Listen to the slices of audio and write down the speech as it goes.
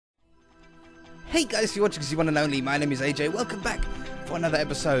Hey guys, you're watching the one and only. My name is AJ. Welcome back for another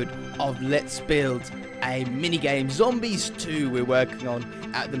episode of Let's Build a minigame. ZombieZ 2 we're working on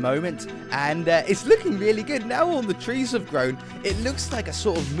at the moment, and it's looking really good. Now all the trees have grown, it looks like a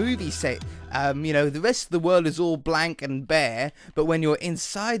sort of movie set. You know, the rest of the world is all blank and bare, but when you're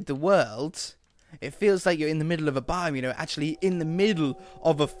inside the world, it feels like you're in the middle of a biome, you know, actually in the middle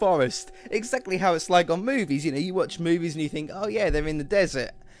of a forest. Exactly how it's like on movies. You know, you watch movies and you think, oh yeah, they're in the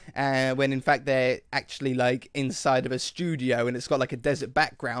desert. When in fact they're actually like inside of a studio and it's got like a desert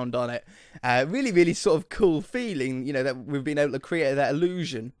background on it. Really sort of cool feeling, you know, that we've been able to create that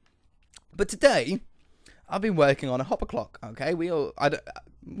illusion. But today, I've been working on a hopper clock, okay?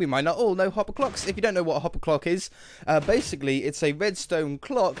 We might not all know hopper clocks. If you don't know what a hopper clock is, basically it's a redstone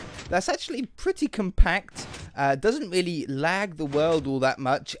clock that's actually pretty compact, doesn't really lag the world all that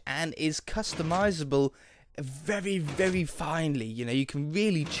much, and is customizable very finely. You know, you can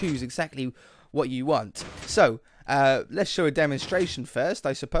really choose exactly what you want. So let's show a demonstration first.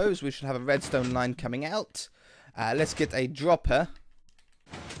 I suppose we should have a redstone line coming out. Let's get a dropper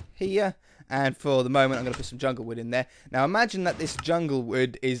here, and for the moment I'm going to put some jungle wood in there. Now imagine that this jungle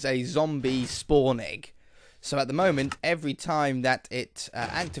wood is a zombie spawn egg. So at the moment, every time that it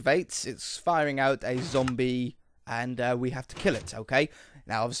activates, it's firing out a zombie, and we have to kill it, okay?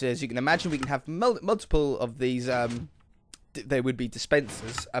 Now, obviously, as you can imagine, we can have multiple of these, they would be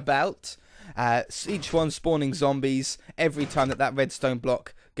dispensers about, each one spawning zombies every time that redstone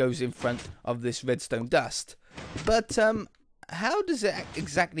block goes in front of this redstone dust. But, how does it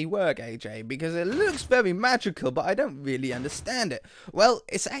exactly work, AJ? Because it looks very magical, but I don't really understand it. Well,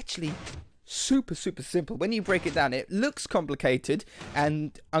 it's actually super simple. When you break it down, it looks complicated,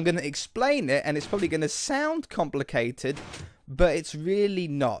 and I'm going to explain it, and it's probably going to sound complicated, but it's really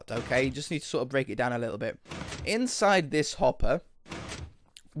not, okay? You just need to sort of break it down a little bit. Inside this hopper,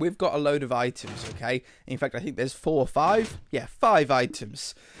 we've got a load of items, okay? In fact, I think there's 4 or 5. Yeah, 5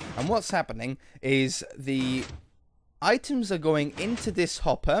 items. And what's happening is the items are going into this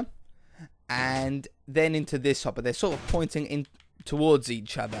hopper and then into this hopper. They're sort of pointing in towards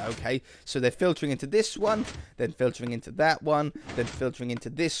each other, okay? So they're filtering into this one, then filtering into that one, then filtering into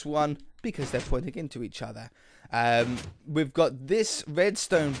this one, because they're pointing into each other. We've got this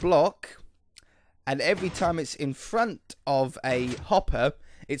redstone block, and every time it's in front of a hopper,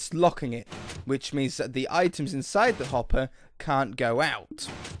 it's locking it, which means that the items inside the hopper can't go out.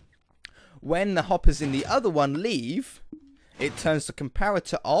 When the hoppers in the other one leave, it turns the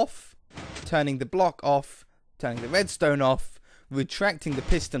comparator off, turning the block off, turning the redstone off, retracting the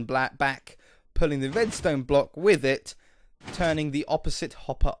piston back, pulling the redstone block with it, turning the opposite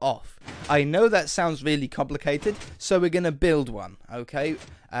hopper off. I know that sounds really complicated, so we're going to build one, okay?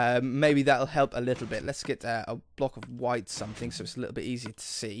 Maybe that'll help a little bit. Let's get a block of white something so it's a little bit easier to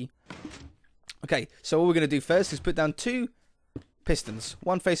see. Okay, so what we're going to do first is put down 2 pistons,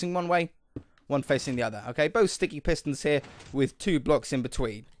 one facing one way, one facing the other, okay? Both sticky pistons here with 2 blocks in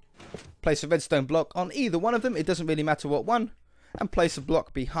between. Place a redstone block on either one of them, it doesn't really matter what one, and place a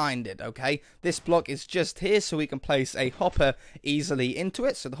block behind it, okay? This block is just here so we can place a hopper easily into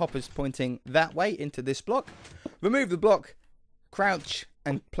it. So the hopper's pointing that way into this block. Remove the block, crouch,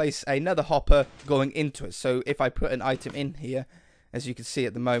 and place another hopper going into it. So if I put an item in here, as you can see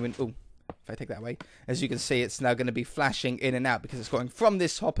at the moment, oh, if I take that away, as you can see, it's now going to be flashing in and out because it's going from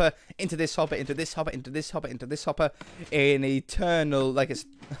this hopper into this hopper, into this hopper, into this hopper, into this hopper, in eternal, like it's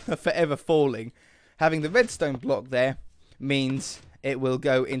forever falling. Having the redstone block there means it will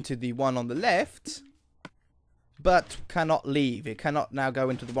go into the one on the left, but cannot leave. It cannot now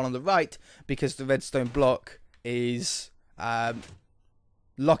go into the one on the right because the redstone block is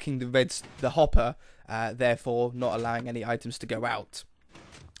locking the hopper, therefore not allowing any items to go out.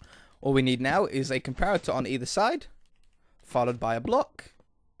 All we need now is a comparator on either side, followed by a block,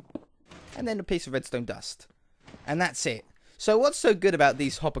 and then a piece of redstone dust. And that's it. So what's so good about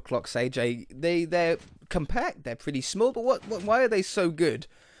these hopper clocks, AJ? They're compact, they're pretty small, but why are they so good?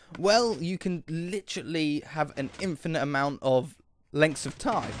 Well, you can literally have an infinite amount of lengths of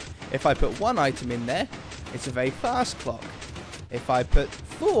time. If I put 1 item in there, it's a very fast clock. If I put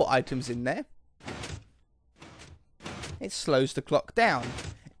 4 items in there, it slows the clock down.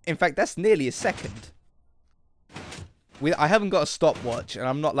 In fact, that's nearly a second. I haven't got a stopwatch, and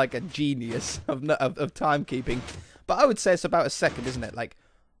I'm not like a genius of timekeeping, but I would say it's about a second, isn't it? Like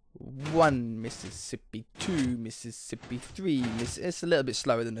 1 Mississippi, 2 Mississippi, 3 Mississippi. It's a little bit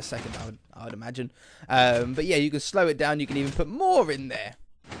slower than a second, I would imagine. But yeah, you can slow it down. You can even put more in there.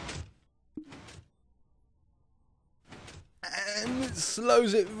 And boom, it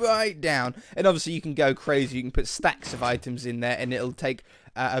slows it right down. And obviously you can go crazy, you can put stacks of items in there and it'll take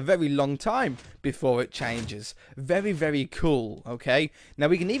a very long time before it changes. Very, very cool, okay? Now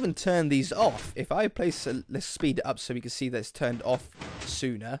we can even turn these off. If I place, let's speed it up so we can see that it's turned off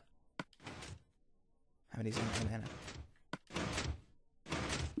sooner. How many's in there now?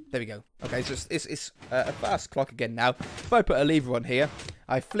 There we go. Okay, so it's a fast clock again now. If I put a lever on here,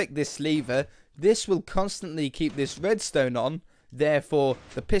 I flick this lever, this will constantly keep this redstone on. Therefore,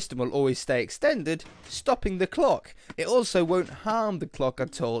 the piston will always stay extended, stopping the clock. It also won't harm the clock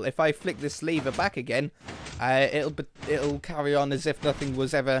at all. If I flick this lever back again, it'll carry on as if nothing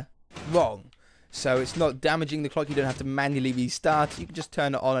was ever wrong. So it's not damaging the clock. You don't have to manually restart. You can just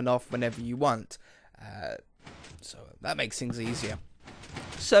turn it on and off whenever you want. So that makes things easier.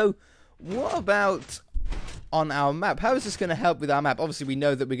 So, what about on our map? How is this going to help with our map? Obviously, we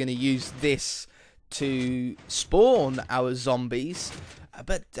know that we're going to use this to spawn our zombies.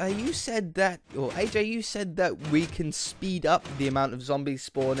 But you said that, or AJ, you said that we can speed up the amount of zombies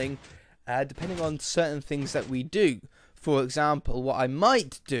spawning depending on certain things that we do. For example, what I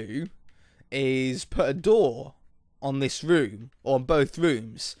might do is put a door on this room, or on both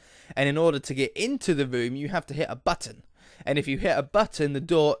rooms. And in order to get into the room, you have to hit a button. And if you hit a button, the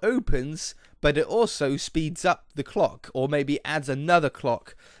door opens, but it also speeds up the clock, or maybe adds another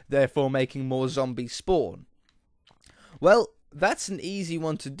clock, therefore making more zombies spawn. Well, that's an easy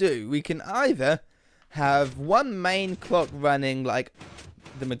one to do. We can either have one main clock running like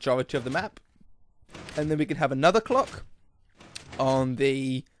the majority of the map, and then we can have another clock on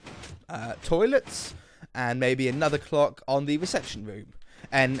the toilets, and maybe another clock on the reception room.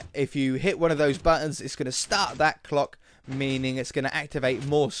 And if you hit one of those buttons, it's going to start that clock, meaning it's going to activate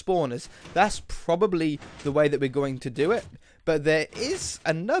more spawners. That's probably the way that we're going to do it. But there is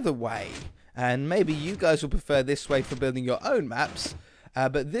another way, and maybe you guys will prefer this way for building your own maps.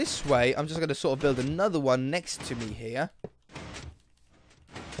 But this way, I'm just going to sort of build another one next to me here.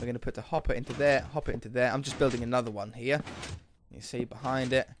 We're going to put the hopper into there, hopper into there. I'm just building another one here. You see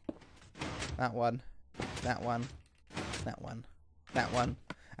behind it. That one, that one, that one, that one.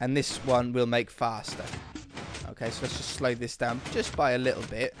 And this one will make faster. Okay, so let's just slow this down just by a little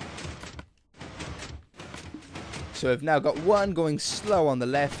bit. So we've now got one going slow on the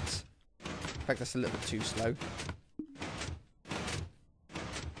left. In fact, that's a little bit too slow.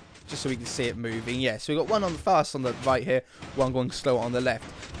 Just so we can see it moving. Yeah, so we've got one on the fast on the right here, one going slow on the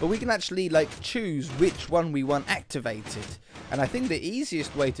left. But we can actually like choose which one we want activated. And I think the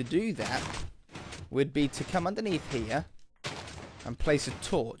easiest way to do that would be to come underneath here and place a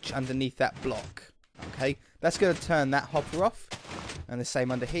torch underneath that block. Okay, that's going to turn that hopper off. And the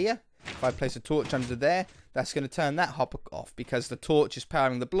same under here. If I place a torch under there, that's going to turn that hopper off, because the torch is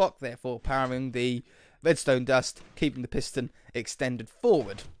powering the block, therefore powering the redstone dust, keeping the piston extended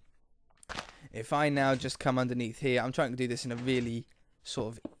forward. If I now just come underneath here, I'm trying to do this in a really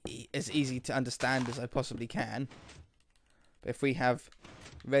sort of as easy to understand as I possibly can. But if we have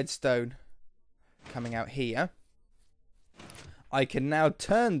redstone coming out here, I can now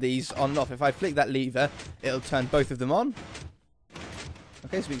turn these on and off. If I flick that lever, it'll turn both of them on.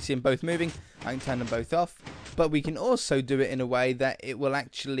 Okay, so we can see them both moving. I can turn them both off. But we can also do it in a way that it will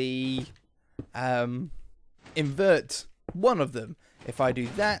actually invert one of them. If I do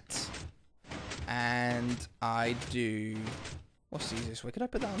that, and I do... What's the easiest way? Could I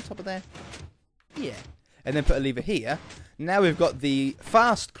put that on top of there? Yeah. And then put a lever here. Now we've got the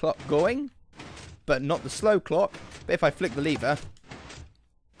fast clock going, but not the slow clock. But if I flick the lever,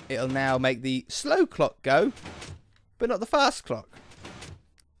 it'll now make the slow clock go, but not the fast clock.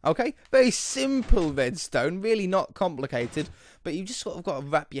 Okay, very simple redstone, really not complicated, but you just sort of got to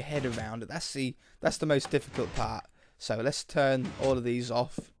wrap your head around it. That's the most difficult part. So let's turn all of these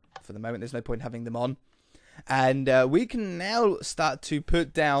off for the moment. There's no point having them on. And we can now start to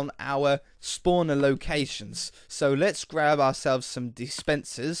put down our spawner locations. So let's grab ourselves some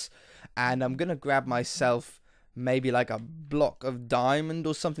dispensers. And I'm going to grab myself maybe like a block of diamond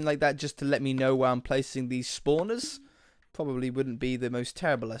or something like that, just to let me know where I'm placing these spawners. Probably wouldn't be the most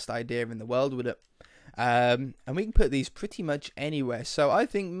terriblest idea in the world, would it? And we can put these pretty much anywhere. So I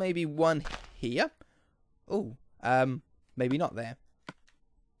think maybe one here. Oh, maybe not there.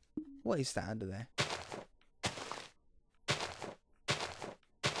 What is that under there?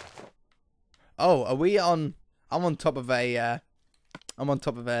 Oh, are we on... I'm on top of a... I'm on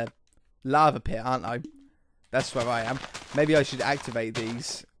top of a lava pit, aren't I? That's where I am. Maybe I should activate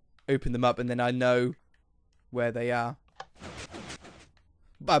these, open them up, and then I know where they are.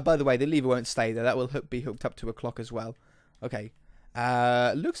 By the way, the lever won't stay there. That will be hooked up to a clock as well. Okay.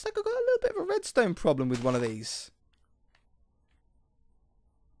 Looks like I've got a little bit of a redstone problem with one of these.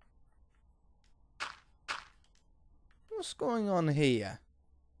 What's going on here?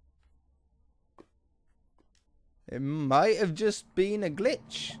 It might have just been a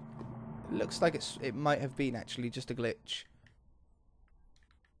glitch. It looks like it might have been actually just a glitch.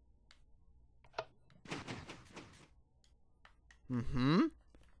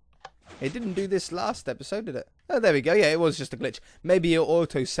 It didn't do this last episode, did it? Oh, there we go. Yeah, it was just a glitch. Maybe it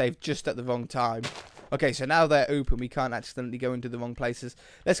auto-saved just at the wrong time. Okay, so now they're open. We can't accidentally go into the wrong places.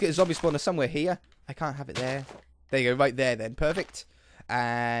 Let's get a zombie spawner somewhere here. I can't have it there. There you go, right there then. Perfect.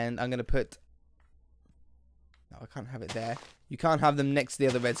 And I'm going to put... No, I can't have it there. You can't have them next to the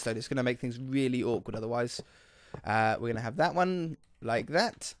other redstone. It's going to make things really awkward otherwise. We're going to have that one like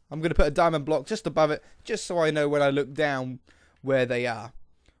that. I'm going to put a diamond block just above it, just so I know when I look down where they are.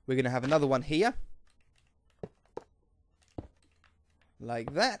 We're going to have another one here.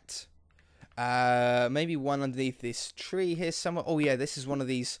 Like that. Maybe one underneath this tree here somewhere. Oh yeah, this is one of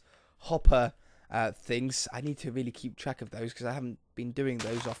these hopper things. I need to really keep track of those because I haven't been doing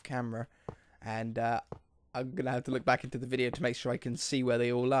those off camera. And I'm going to have to look back into the video to make sure I can see where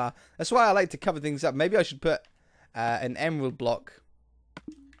they all are. That's why I like to cover things up. Maybe I should put an emerald block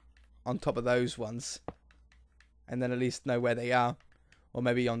on top of those ones. And then at least know where they are. Or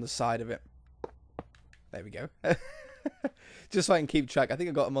maybe on the side of it. There we go. Just so I can keep track. I think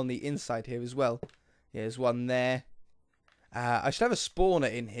I got them on the inside here as well. Yeah, there's one there. I should have a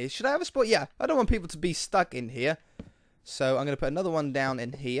spawner in here. Should I have a spawn? Yeah, I don't want people to be stuck in here. So I'm going to put another one down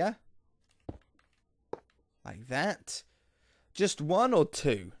in here. Like that. Just one or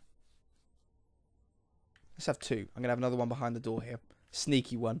two? Let's have two. I'm going to have another one behind the door here.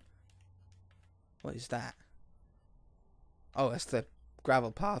 Sneaky one. What is that? Oh, that's the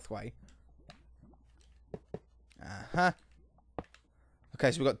gravel pathway.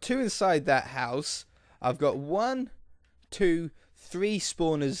 Okay, so we've got two inside that house. I've got 1, 2, 3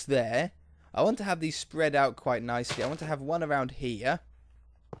 spawners there. I want to have these spread out quite nicely. I want to have one around here.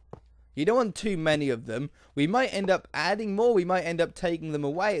 You don't want too many of them. We might end up adding more. We might end up taking them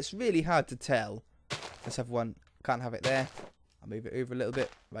away. It's really hard to tell. Let's have one. Can't have it there. I'll move it over a little bit.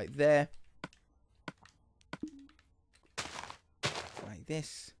 Right there. Like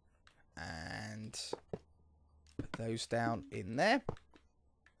this. And put those down in there.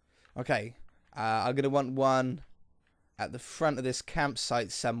 Okay. I'm going to want one at the front of this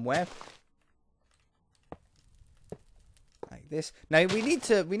campsite somewhere. Like this. Now we need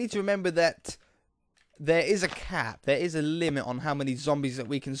to remember that there is a cap. There is a limit on how many zombies that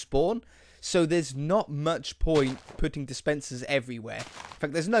we can spawn. So there's not much point putting dispensers everywhere. In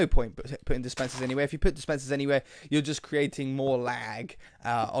fact, there's no point putting dispensers anywhere. If you put dispensers anywhere, you're just creating more lag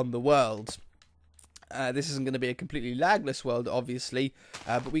on the world. This isn't going to be a completely lagless world, obviously,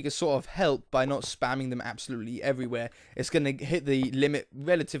 but we can sort of help by not spamming them absolutely everywhere. It's going to hit the limit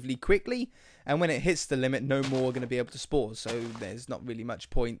relatively quickly, and when it hits the limit, no more are going to be able to spawn. So there's not really much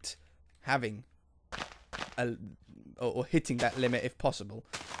point having or hitting that limit if possible.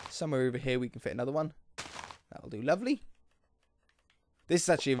 Somewhere over here we can fit another one. That'll do lovely. This is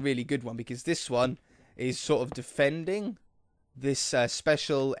actually a really good one because this one is sort of defending this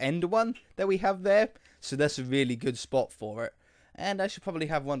special end one that we have there. So that's a really good spot for it. And I should probably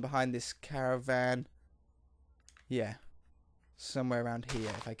have one behind this caravan. Yeah. Somewhere around here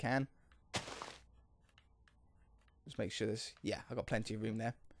if I can. Just make sure there's... Yeah, I've got plenty of room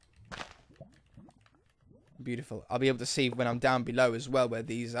there. Beautiful. I'll be able to see when I'm down below as well where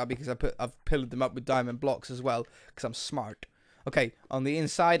these are because I've pillared them up with diamond blocks as well because I'm smart. Okay, on the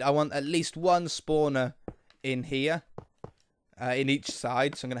inside I want at least one spawner in here. In each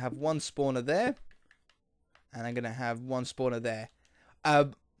side. So I'm going to have one spawner there. And I'm going to have one spawner there.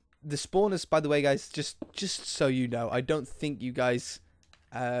 The spawners, by the way, guys, just so you know, I don't think you guys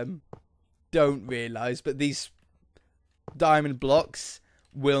don't realise, but these diamond blocks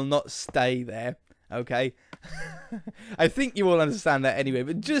will not stay there. Okay? I think you all understand that anyway,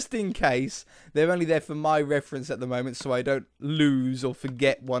 but just in case, they're only there for my reference at the moment so I don't lose or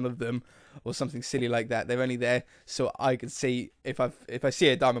forget one of them or something silly like that. They're only there so I can see if I see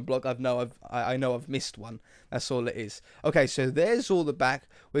a diamond block, I know I've missed one. That's all it is. Okay, so there's all the back.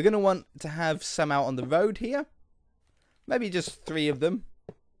 We're going to want to have some out on the road here. Maybe just 3 of them.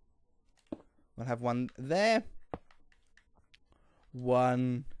 We'll have one there.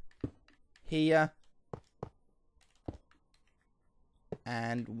 One here.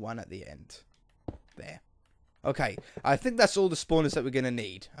 And one at the end. There. Okay, I think that's all the spawners that we're going to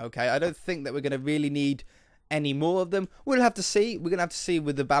need. Okay, I don't think that we're going to really need any more of them. We'll have to see. We're going to have to see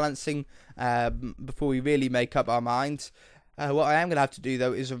with the balancing before we really make up our minds. What I am going to have to do,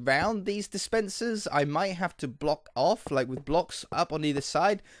 though, is around these dispensers, I might have to block off, like with blocks up on either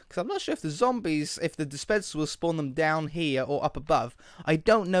side, because I'm not sure if the zombies, if the dispensers will spawn them down here or up above. I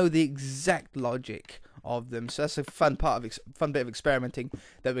don't know the exact logic of them, so that's a fun bit of experimenting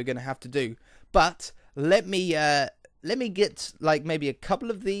that we're going to have to do. But let me get like maybe a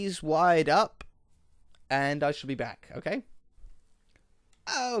couple of these wired up, and I shall be back. Okay.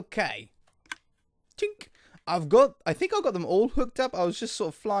 Okay. Chink. I think I've got them all hooked up. I was just sort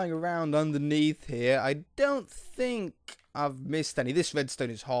of flying around underneath here. I don't think I've missed any. This redstone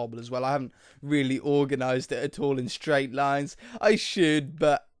is horrible as well. I haven't really organised it at all in straight lines. I should,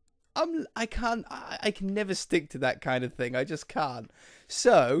 but I can't. I can never stick to that kind of thing. I just can't.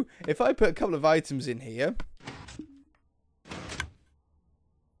 So, if I put a couple of items in here.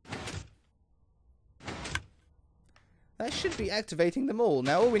 That should be activating them all.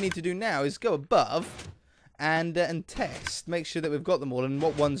 Now, all we need to do now is go above and test. Make sure that we've got them all. And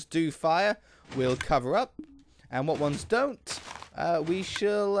what ones do fire, we'll cover up. And what ones don't, we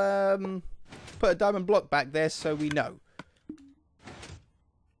shall put a diamond block back there so we know.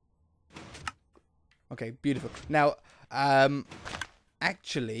 Okay, beautiful. Now,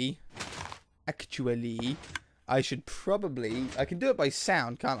 actually, I should probably... I can do it by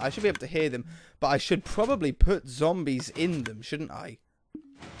sound, can't I? I should be able to hear them. But I should probably put zombies in them, shouldn't I?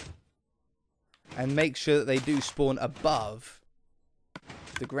 And make sure that they do spawn above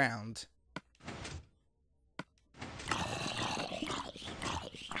the ground.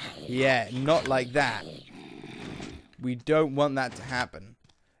 Yeah, not like that. We don't want that to happen.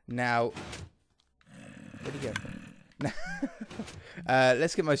 Now... Where'd he go?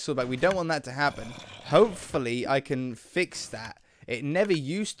 Let's get my sword back. We don't want that to happen. Hopefully, I can fix that. It never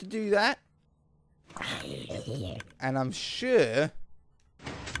used to do that. And I'm sure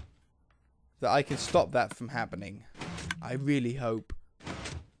that I can stop that from happening. I really hope.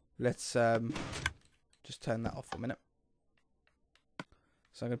 Let's just turn that off for a minute.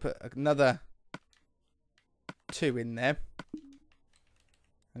 So I'm going to put another 2 in there.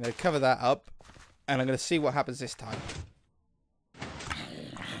 I'm going to cover that up. And I'm going to see what happens this time.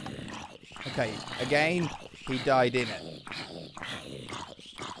 Okay, again, he died in it.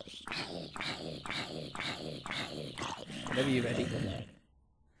 Whenever you're ready.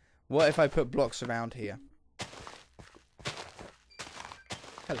 What if I put blocks around here?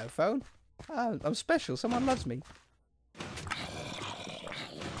 Hello, phone. Oh, I'm special. Someone loves me.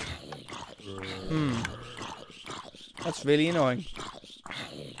 That's really annoying.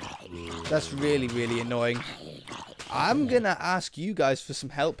 That's really, really annoying. I'm going to ask you guys for some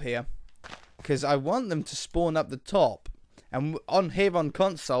help here. Because I want them to spawn up the top. And here on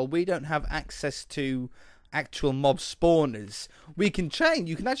console, we don't have access to actual mob spawners. We can change.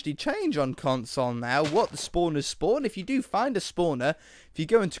 You can actually change on console now what the spawners spawn. If you do find a spawner, if you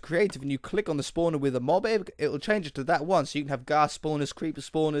go into creative and you click on the spawner with a mob, it'll change it to that one. So you can have ghast spawners, creeper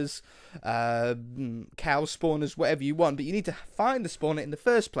spawners, cow spawners, whatever you want. But you need to find the spawner in the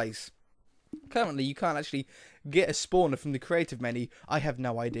first place. Currently, you can't actually get a spawner from the creative menu. I have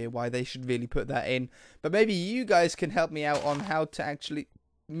no idea why they should really put that in. But maybe you guys can help me out on how to actually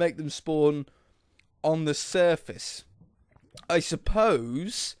make them spawn on the surface. I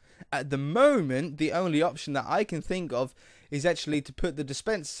suppose, at the moment, the only option that I can think of is actually to put the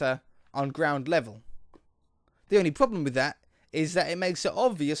dispenser on ground level. The only problem with that is that it makes it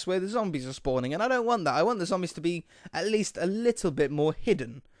obvious where the zombies are spawning. And I don't want that. I want the zombies to be at least a little bit more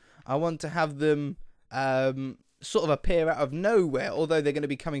hidden. I want to have them sort of appear out of nowhere, although they're going to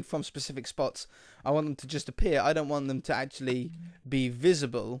be coming from specific spots. I want them to just appear. I don't want them to actually be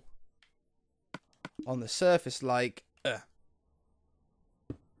visible on the surface like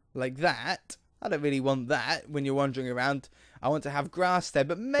that. I don't really want that when you're wandering around. I want to have grass there,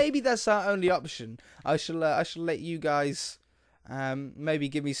 but maybe that's our only option. I shall let you guys maybe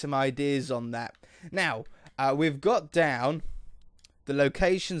give me some ideas on that. Now, we've got down the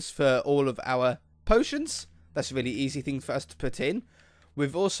locations for all of our potions. That's a really easy thing for us to put in.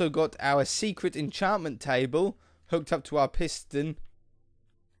 We've also got our secret enchantment table hooked up to our piston.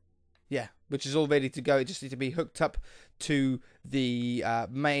 Yeah, which is all ready to go. It just needs to be hooked up to the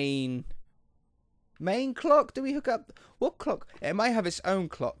main clock. Do we hook up? What clock? It might have its own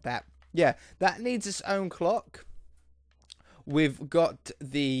clock, that. Yeah, that needs its own clock. We've got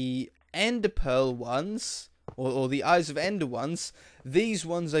the Ender Pearl ones, or the Eyes of Ender ones. These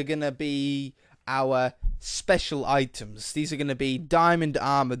ones are going to be our special items. These are going to be diamond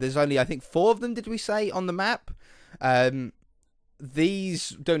armor. There's only, I think, 4 of them, did we say, on the map? These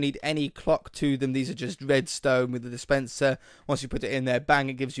don't need any clock to them. These are just redstone with the dispenser. Once you put it in there, bang,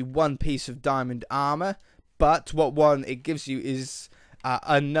 it gives you 1 piece of diamond armor. but what one it gives you is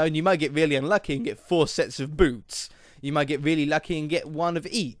unknown. You might get really unlucky and get 4 sets of boots. You might get really lucky and get 1 of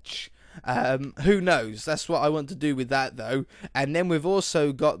each. Who knows? That's what I want to do with that, though. And then we've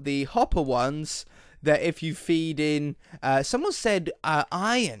also got the hopper ones that if you feed in... someone said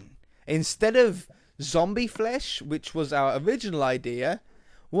iron. Instead of zombie flesh, which was our original idea,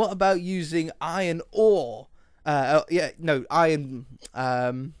 what about using iron ore? Iron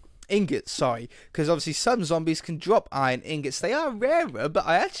ingots, sorry. Because obviously some zombies can drop iron ingots. They are rarer, but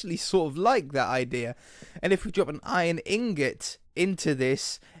I actually sort of like that idea. And if we drop an iron ingot into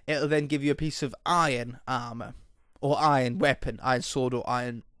this, it'll then give you a piece of iron armor. Or iron weapon, iron sword or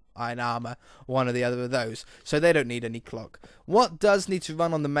iron armor, one or the other of those. So they don't need any clock. What does need to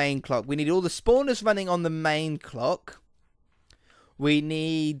run on the main clock? We need all the spawners running on the main clock. We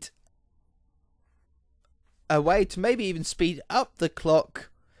need a way to maybe even speed up the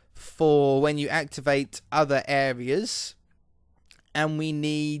clock for when you activate other areas. And we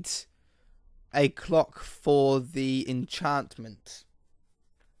need a clock for the enchantment.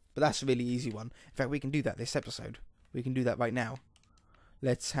 But that's a really easy one. In fact, we can do that this episode. We can do that right now.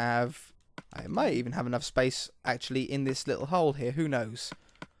 Let's have... I might even have enough space actually in this little hole here. Who knows?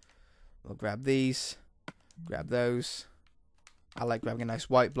 We'll grab these. Grab those. I like grabbing a nice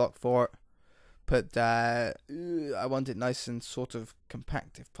white block for it. But I want it nice and sort of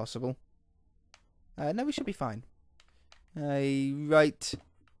compact if possible. No, we should be fine. Right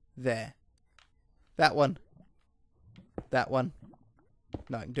there. That one. That one.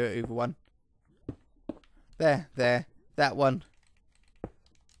 No, I can do it over one. There. That one.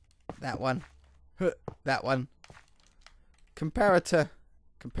 That one. That one. Comparator.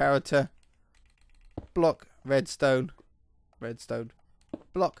 Block. Redstone.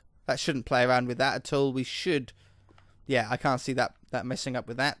 Block. That shouldn't play around with that at all. We should. Yeah, I can't see that messing up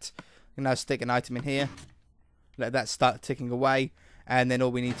with that. I can now stick an item in here. Let that start ticking away. And then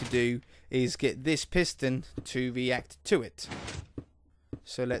all we need to do is get this piston to react to it.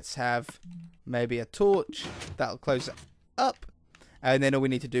 So let's have maybe a torch. That'll close it up. And then all we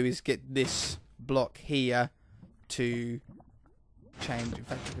need to do is get this block here to change. In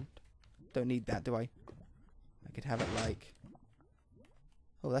fact, I don't need that, do I? I could have it like...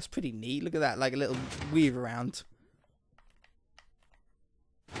 Oh, that's pretty neat. Look at that, like a little weave around.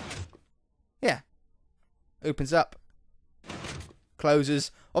 Yeah. Opens up.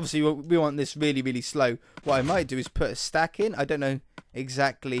 Closes. Obviously, we want this really, really slow. What I might do is put a stack in. I don't know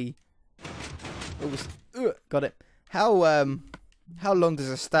exactly... got it. How long does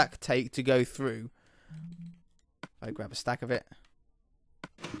a stack take to go through? I grab a stack of it.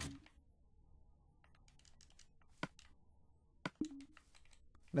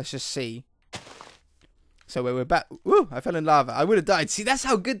 Let's just see. So we're back. Woo! I fell in lava. I would have died. See, that's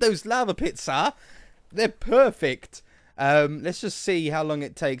how good those lava pits are. They're perfect. Let's just see how long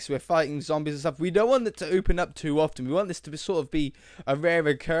it takes. We're fighting zombies and stuff. We don't want it to open up too often. We want this to sort of be a rare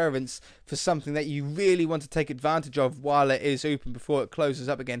occurrence for something that you really want to take advantage of while it is open before it closes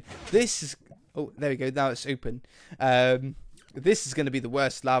up again. This is... Oh, there we go. Now it's open. This is going to be the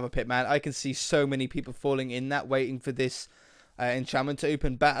worst lava pit, man. I can see so many people falling in that, waiting for this enchantment to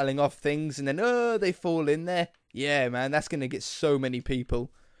open, battling off things, and then, they fall in there. Yeah, man, that's going to get so many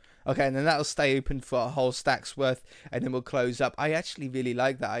people. Okay, and then that'll stay open for a whole stack's worth, and then we'll close up. I actually really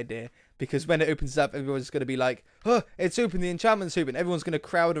like that idea, because when it opens up, everyone's going to be like, oh, it's open, the enchantment's open. Everyone's going to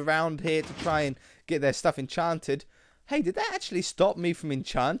crowd around here to try and get their stuff enchanted. Hey, did that actually stop me from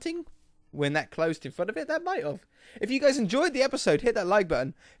enchanting when that closed in front of it? That might have. If you guys enjoyed the episode, hit that like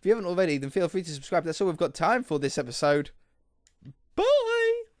button. If you haven't already, then feel free to subscribe. That's all we've got time for this episode. Bye!